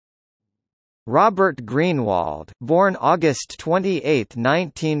Robert Greenwald, born August 28,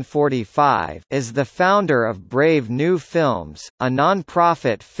 1945, is the founder of Brave New Films, a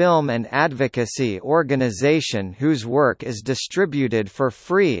non-profit film and advocacy organization whose work is distributed for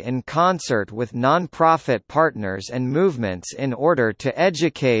free in concert with non-profit partners and movements in order to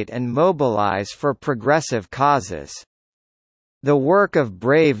educate and mobilize for progressive causes. The work of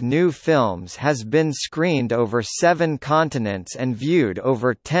Brave New Films has been screened over 7 continents and viewed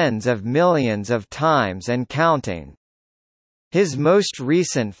over tens of millions of times and counting. His most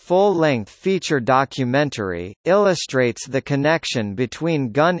recent full-length feature documentary, illustrates the connection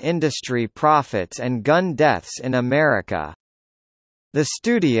between gun industry profits and gun deaths in America. The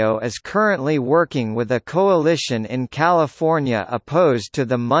studio is currently working with a coalition in California opposed to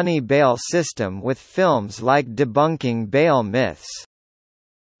the money bail system with films like Debunking Bail Myths.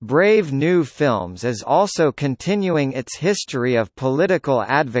 Brave New Films is also continuing its history of political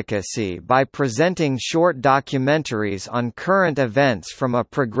advocacy by presenting short documentaries on current events from a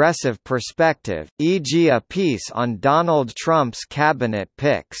progressive perspective, e.g. a piece on Donald Trump's cabinet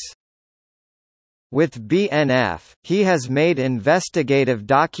picks. With BNF, he has made investigative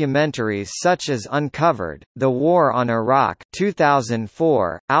documentaries such as Uncovered, The War on Iraq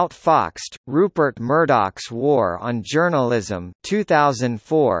 2004, Outfoxed, Rupert Murdoch's War on Journalism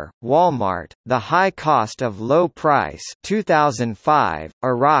 2004, Walmart, The High Cost of Low Price 2005,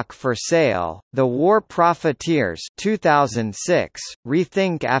 Iraq for Sale, The War Profiteers 2006,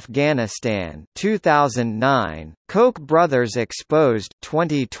 Rethink Afghanistan 2009, Koch brothers exposed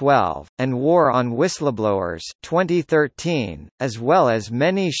 2012, and War on Whistleblowers 2013, as well as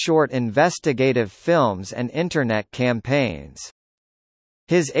many short investigative films and Internet campaigns.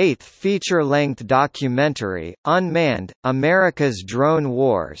 His 8th feature-length documentary, Unmanned: America's Drone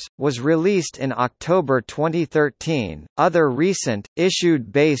Wars, was released in October 2013. Other recent,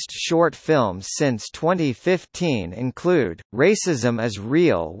 issued-based short films since 2015 include Racism is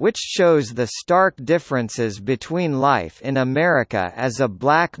Real, which shows the stark differences between life in America as a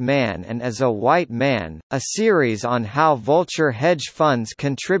black man and as a white man, a series on how vulture hedge funds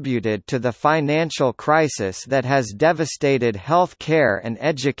contributed to the financial crisis that has devastated health care and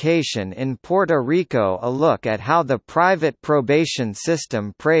education in Puerto Rico, a look at how the private probation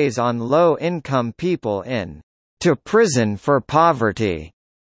system preys on low-income people in To Prison for Poverty,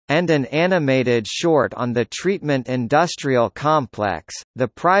 and an animated short on the treatment industrial complex, the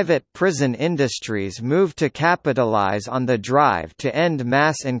private prison industry's move to capitalize on the drive to end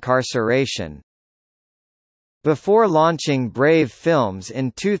mass incarceration. Before launching Brave Films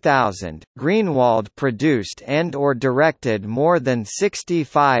in 2000, Greenwald produced and/or directed more than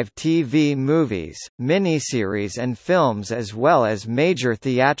 65 TV movies, miniseries and films as well as major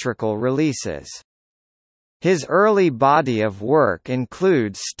theatrical releases. His early body of work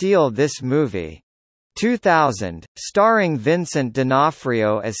includes Steal This Movie 2000, starring Vincent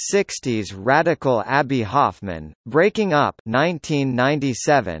D'Onofrio as 60s radical Abby Hoffman, Breaking Up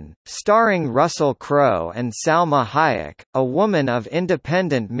 1997, starring Russell Crowe and Salma Hayek, A Woman of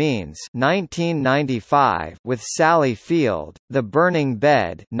Independent Means 1995 with Sally Field, The Burning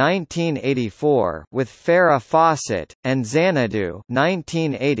Bed 1984 with Farrah Fawcett, and Xanadu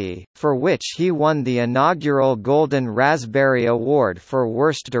 1980, for which he won the inaugural Golden Raspberry Award for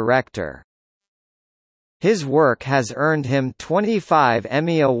Worst Director. His work has earned him 25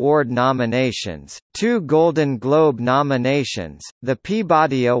 Emmy Award nominations, 2 Golden Globe nominations, the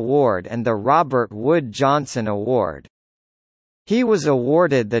Peabody Award and the Robert Wood Johnson Award. He was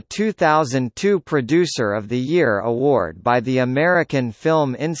awarded the 2002 Producer of the Year award by the American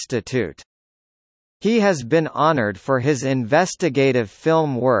Film Institute. He has been honored for his investigative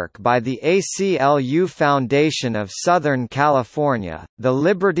film work by the ACLU Foundation of Southern California, the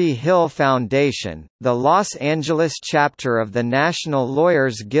Liberty Hill Foundation, the Los Angeles chapter of the National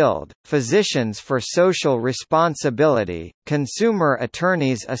Lawyers Guild, Physicians for Social Responsibility, Consumer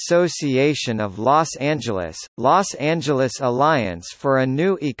Attorneys Association of Los Angeles Alliance for a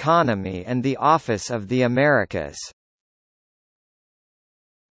New Economy and the Office of the Americas.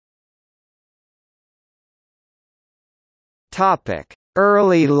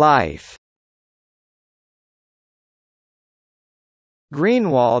 Early life.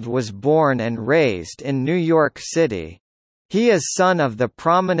 Greenwald was born and raised in New York City. He is son of the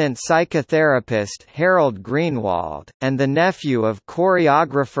prominent psychotherapist Harold Greenwald, and the nephew of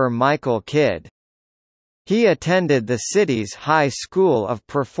choreographer Michael Kidd. He attended the city's High School of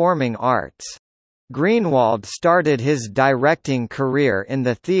Performing Arts. Greenwald started his directing career in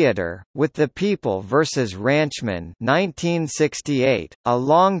the theatre, with The People vs. Ranchman 1968, A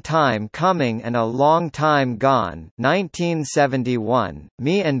Long Time Coming and a Long Time Gone 1971,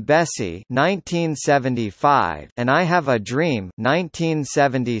 Me and Bessie 1975, and I Have a Dream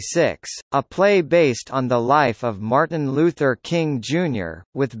 1976, a play based on the life of Martin Luther King Jr.,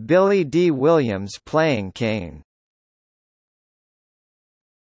 with Billy D. Williams playing King.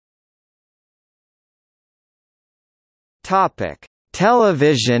 Topic: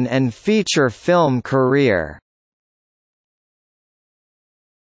 Television and feature film career.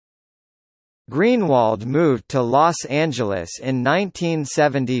 Greenwald moved to Los Angeles in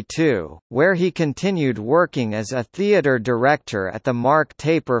 1972, where he continued working as a theater director at the Mark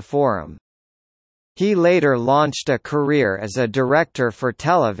Taper Forum. He later launched a career as a director for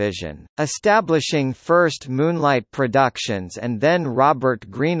television, establishing first Moonlight Productions and then Robert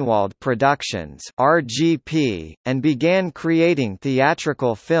Greenwald Productions (RGP), and began creating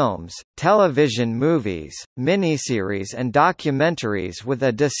theatrical films, television movies, miniseries and documentaries with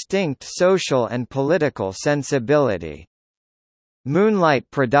a distinct social and political sensibility. Moonlight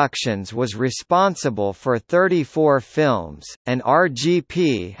Productions was responsible for 34 films, and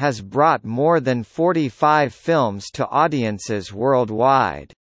RGP has brought more than 45 films to audiences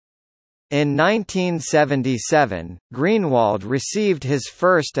worldwide. In 1977, Greenwald received his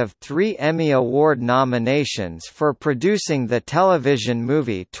first of 3 Emmy Award nominations for producing the television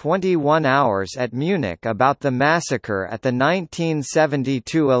movie 21 Hours at Munich about the massacre at the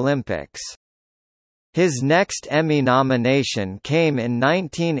 1972 Olympics. His next Emmy nomination came in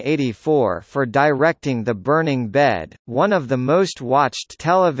 1984 for directing The Burning Bed, one of the most watched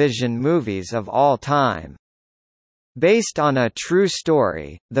television movies of all time. Based on a true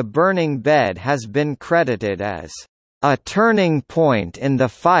story, The Burning Bed has been credited as a turning point in the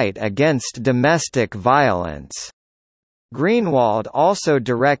fight against domestic violence. Greenwald also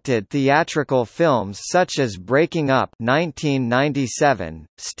directed theatrical films such as Breaking Up 1997,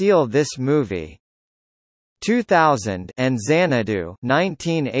 Steal This Movie 2000, and Xanadu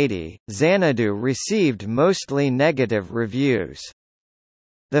 1980. Xanadu received mostly negative reviews.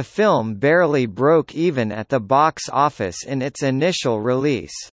 The film barely broke even at the box office in its initial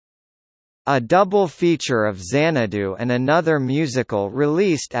release. A double feature of Xanadu and another musical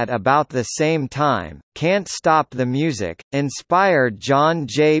released at about the same time, Can't Stop the Music, inspired John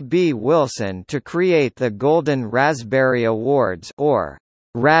J. B. Wilson to create the Golden Raspberry Awards, or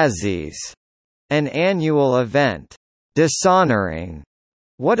Razzies, an annual event, dishonoring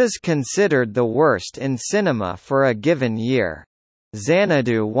what is considered the worst in cinema for a given year.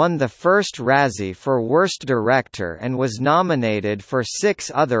 Xanadu won the first Razzie for Worst Director and was nominated for 6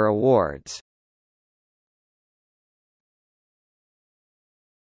 other awards.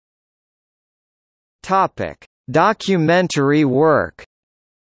 Topic: Documentary work.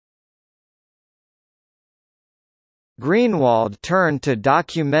 Greenwald turned to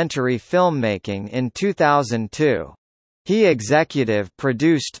documentary filmmaking in 2002. He executive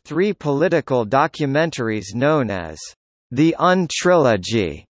produced 3 political documentaries known as The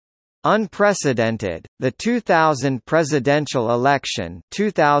Untrilogy, Unprecedented, The 2000 Presidential Election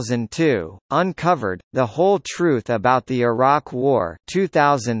 2002, Uncovered, The Whole Truth About the Iraq War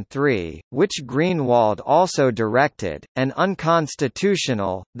 2003, which Greenwald also directed, and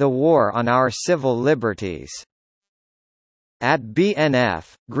Unconstitutional, The War on Our Civil Liberties. At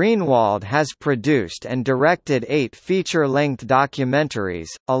BNF, Greenwald has produced and directed 8 feature-length documentaries,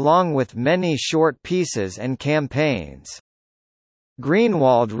 along with many short pieces and campaigns.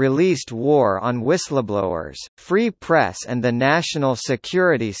 Greenwald released War on Whistleblowers, Free Press and the National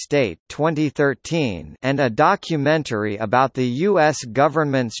Security State 2013 and a documentary about the U.S.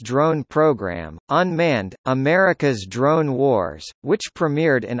 government's drone program, Unmanned, America's Drone Wars, which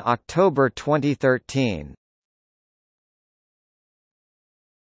premiered in October 2013.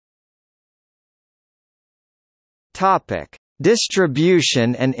 Topic: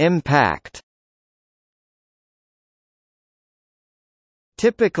 Distribution and impact.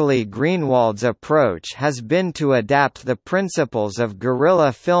 Typically, Greenwald's approach has been to adapt the principles of guerrilla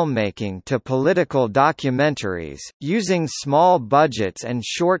filmmaking to political documentaries, using small budgets and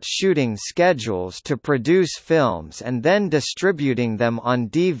short shooting schedules to produce films and then distributing them on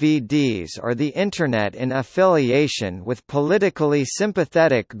DVDs or the Internet in affiliation with politically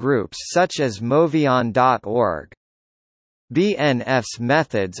sympathetic groups such as Movion.org. BNF's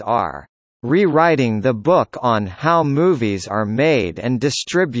methods are rewriting the book on how movies are made and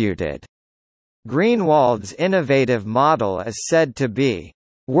distributed. Greenwald's innovative model is said to be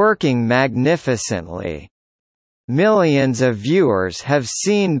working magnificently. Millions of viewers have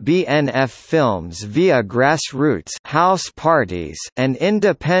seen BNF films via grassroots house parties and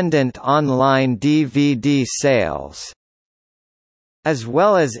independent online DVD sales, as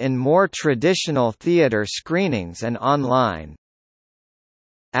well as in more traditional theater screenings and online.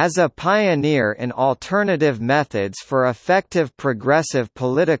 As a pioneer in alternative methods for effective progressive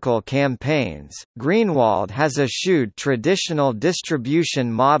political campaigns, Greenwald has eschewed traditional distribution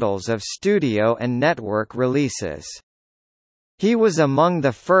models of studio and network releases. He was among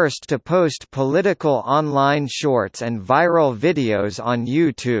the first to post political online shorts and viral videos on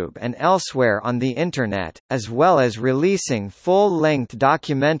YouTube and elsewhere on the Internet, as well as releasing full-length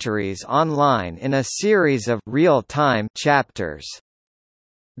documentaries online in a series of real-time chapters.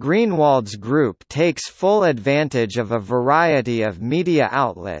 Greenwald's group takes full advantage of a variety of media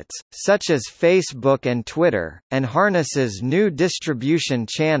outlets, such as Facebook and Twitter, and harnesses new distribution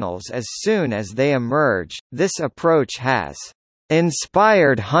channels as soon as they emerge. This approach has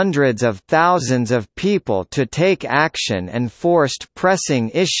inspired hundreds of thousands of people to take action and forced pressing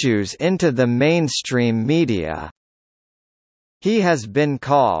issues into the mainstream media. He has been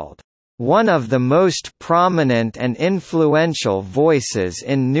called one of the most prominent and influential voices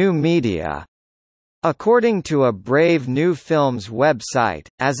in new media. According to a Brave New Films website,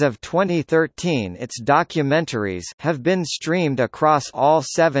 as of 2013 its documentaries have been streamed across all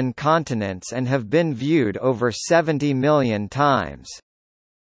 7 continents and have been viewed over 70 million times.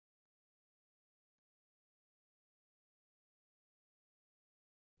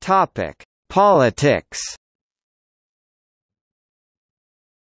 Politics.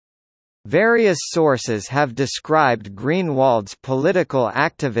 Various sources have described Greenwald's political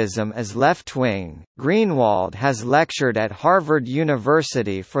activism as left-wing. Greenwald has lectured at Harvard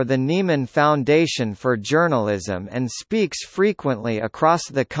University for the Nieman Foundation for Journalism and speaks frequently across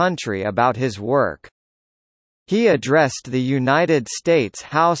the country about his work. He addressed the United States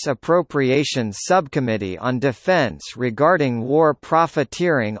House Appropriations Subcommittee on Defense regarding war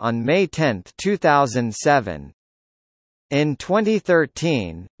profiteering on May 10, 2007. In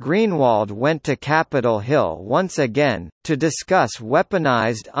 2013, Greenwald went to Capitol Hill once again, to discuss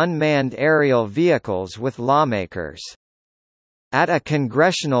weaponized unmanned aerial vehicles with lawmakers. At a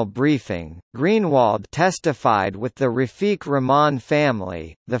congressional briefing, Greenwald testified with the Rafiq Rahman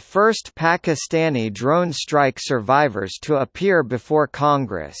family, the first Pakistani drone strike survivors to appear before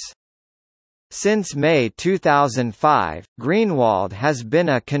Congress. Since May 2005, Greenwald has been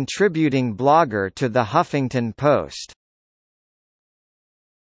a contributing blogger to The Huffington Post.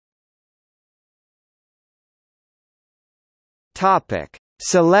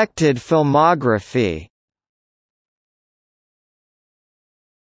 Selected filmography.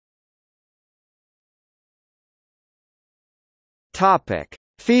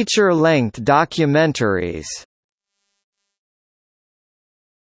 Feature-length documentaries.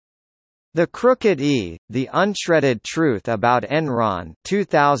 The Crooked E, The Unshredded Truth About Enron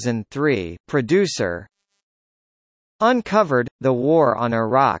 2003, producer. Uncovered, The War on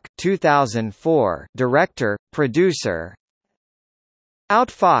Iraq 2004, director, producer.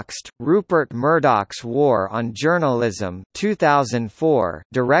 Outfoxed, Rupert Murdoch's War on Journalism 2004,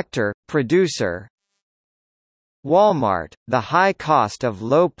 director, producer. Walmart, The High Cost of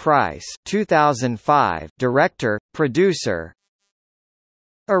Low Price 2005, director, producer.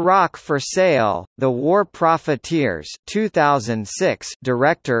 Iraq for Sale, The War Profiteers 2006,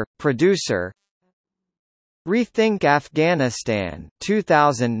 director, producer. Rethink Afghanistan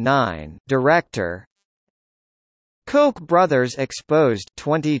 2009, director. Koch brothers exposed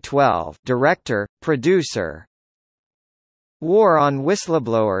 2012, director, producer. War on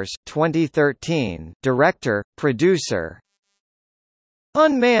Whistleblowers 2013, director, producer.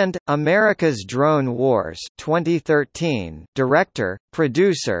 Unmanned, America's Drone Wars 2013, director,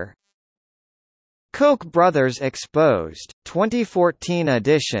 producer. Koch brothers exposed 2014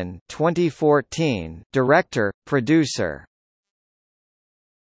 edition 2014, director, producer.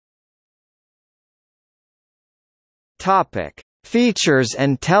 Features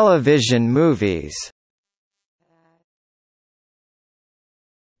and television movies.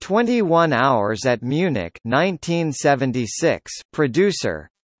 21 Hours at Munich 1976, producer.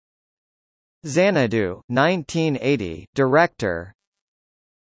 Xanadu 1980, director.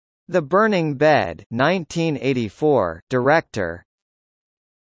 The Burning Bed 1984, director.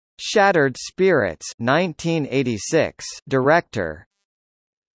 Shattered Spirits 1986, director.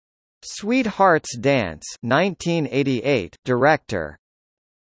 Sweetheart's Dance 1988, director.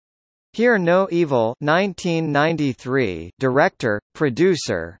 Hear No Evil 1993, director,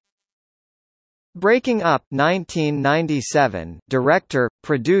 producer. Breaking Up 1997, director,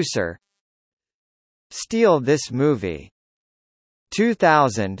 producer. Steal This Movie.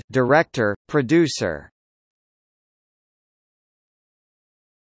 2000 Director, Producer.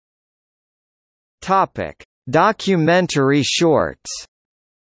 Topic: Documentary shorts.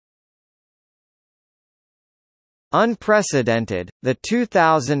 Unprecedented, the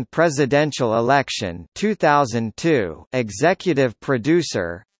 2000 presidential election 2002, executive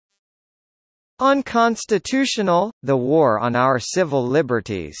producer. Unconstitutional, The War on Our Civil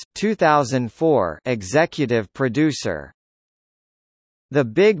Liberties 2004, executive producer. The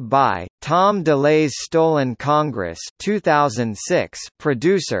Big Buy, Tom DeLay's Stolen Congress 2006,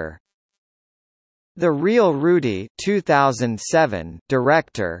 producer. The Real Rudy 2007,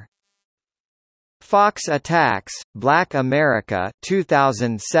 director. Fox Attacks, Black America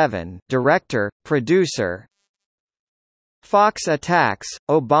 2007, director, producer. Fox Attacks,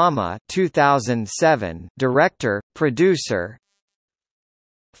 Obama 2007, director, producer.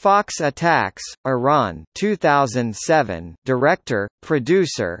 Fox Attacks, Iran 2007, director,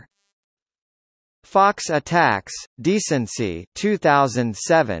 producer. Fox Attacks, Decency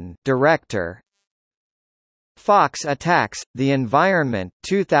 2007, director. Fox Attacks, The Environment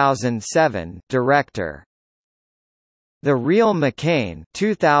 2007, director. The Real McCain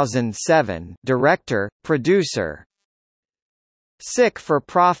 2007, director, producer. Sick for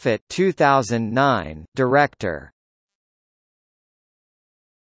Profit 2009, director.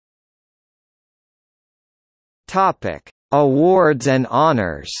 Topic: Awards and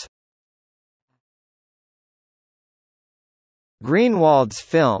honors. Greenwald's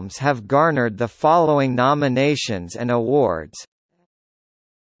films have garnered the following nominations and awards: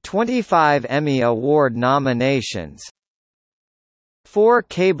 25 Emmy Award nominations, 4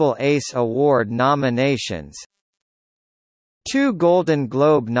 Cable Ace Award nominations, 2 Golden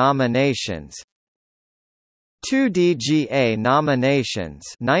Globe nominations, 2 DGA nominations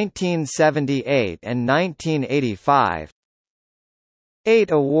 1978 and 1985,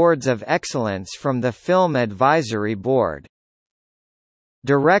 8 Awards of Excellence from the Film Advisory Board,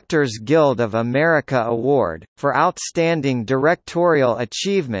 Directors Guild of America Award, for Outstanding Directorial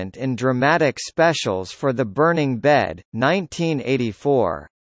Achievement in Dramatic Specials for The Burning Bed, 1984.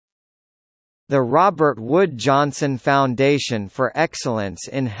 The Robert Wood Johnson Foundation for Excellence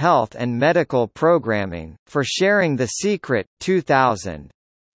in Health and Medical Programming, for Sharing the Secret, 2000.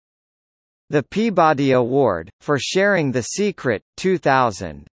 The Peabody Award, for Sharing the Secret,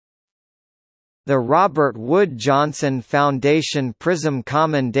 2000. The Robert Wood Johnson Foundation Prism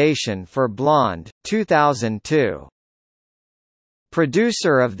Commendation for Blonde, 2002.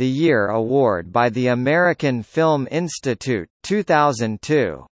 Producer of the Year Award by the American Film Institute,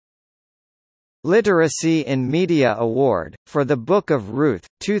 2002. Literacy in Media Award, for The Book of Ruth,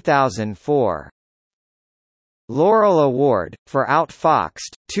 2004. Laurel Award, for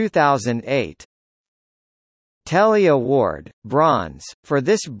Outfoxed, 2008. Telly Award, Bronze, for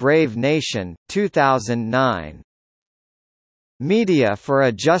This Brave Nation, 2009. Media for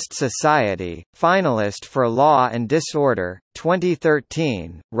a Just Society, finalist for Law and Disorder,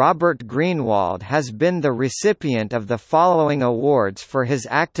 2013. Robert Greenwald has been the recipient of the following awards for his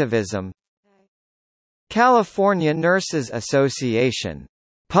activism: California Nurses Association,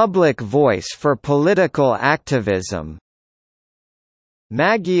 Public Voice for Political Activism.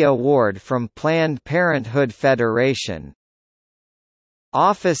 Maggie Award from Planned Parenthood Federation.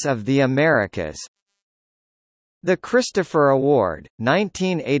 Office of the Americas. The Christopher Award,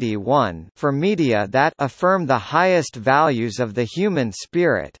 1981, for media that affirm the highest values of the human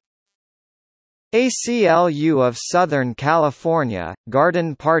spirit. ACLU of Southern California,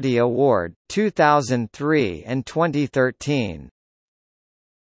 Garden Party Award, 2003 and 2013.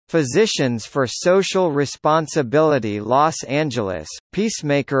 Physicians for Social Responsibility Los Angeles,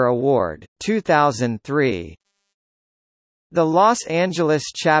 Peacemaker Award, 2003. The Los Angeles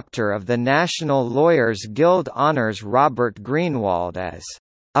chapter of the National Lawyers Guild honors Robert Greenwald as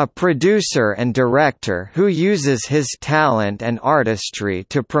a producer and director who uses his talent and artistry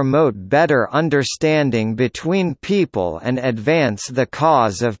to promote better understanding between people and advance the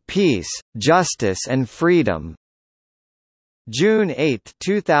cause of peace, justice and freedom. June 8,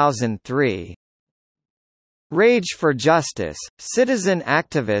 2003. Rage for Justice, Citizen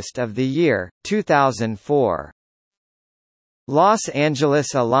Activist of the Year, 2004. Los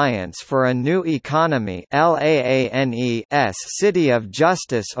Angeles Alliance for a New Economy LAANE's City of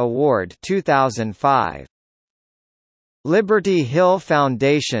Justice Award, 2005. Liberty Hill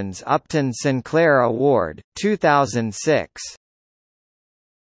Foundation's Upton Sinclair Award, 2006.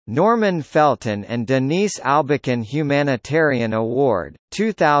 Norman Felton and Denise Albican Humanitarian Award,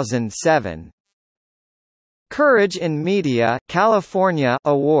 2007. Courage in Media California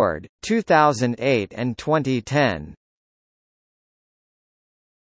Award, 2008 and 2010.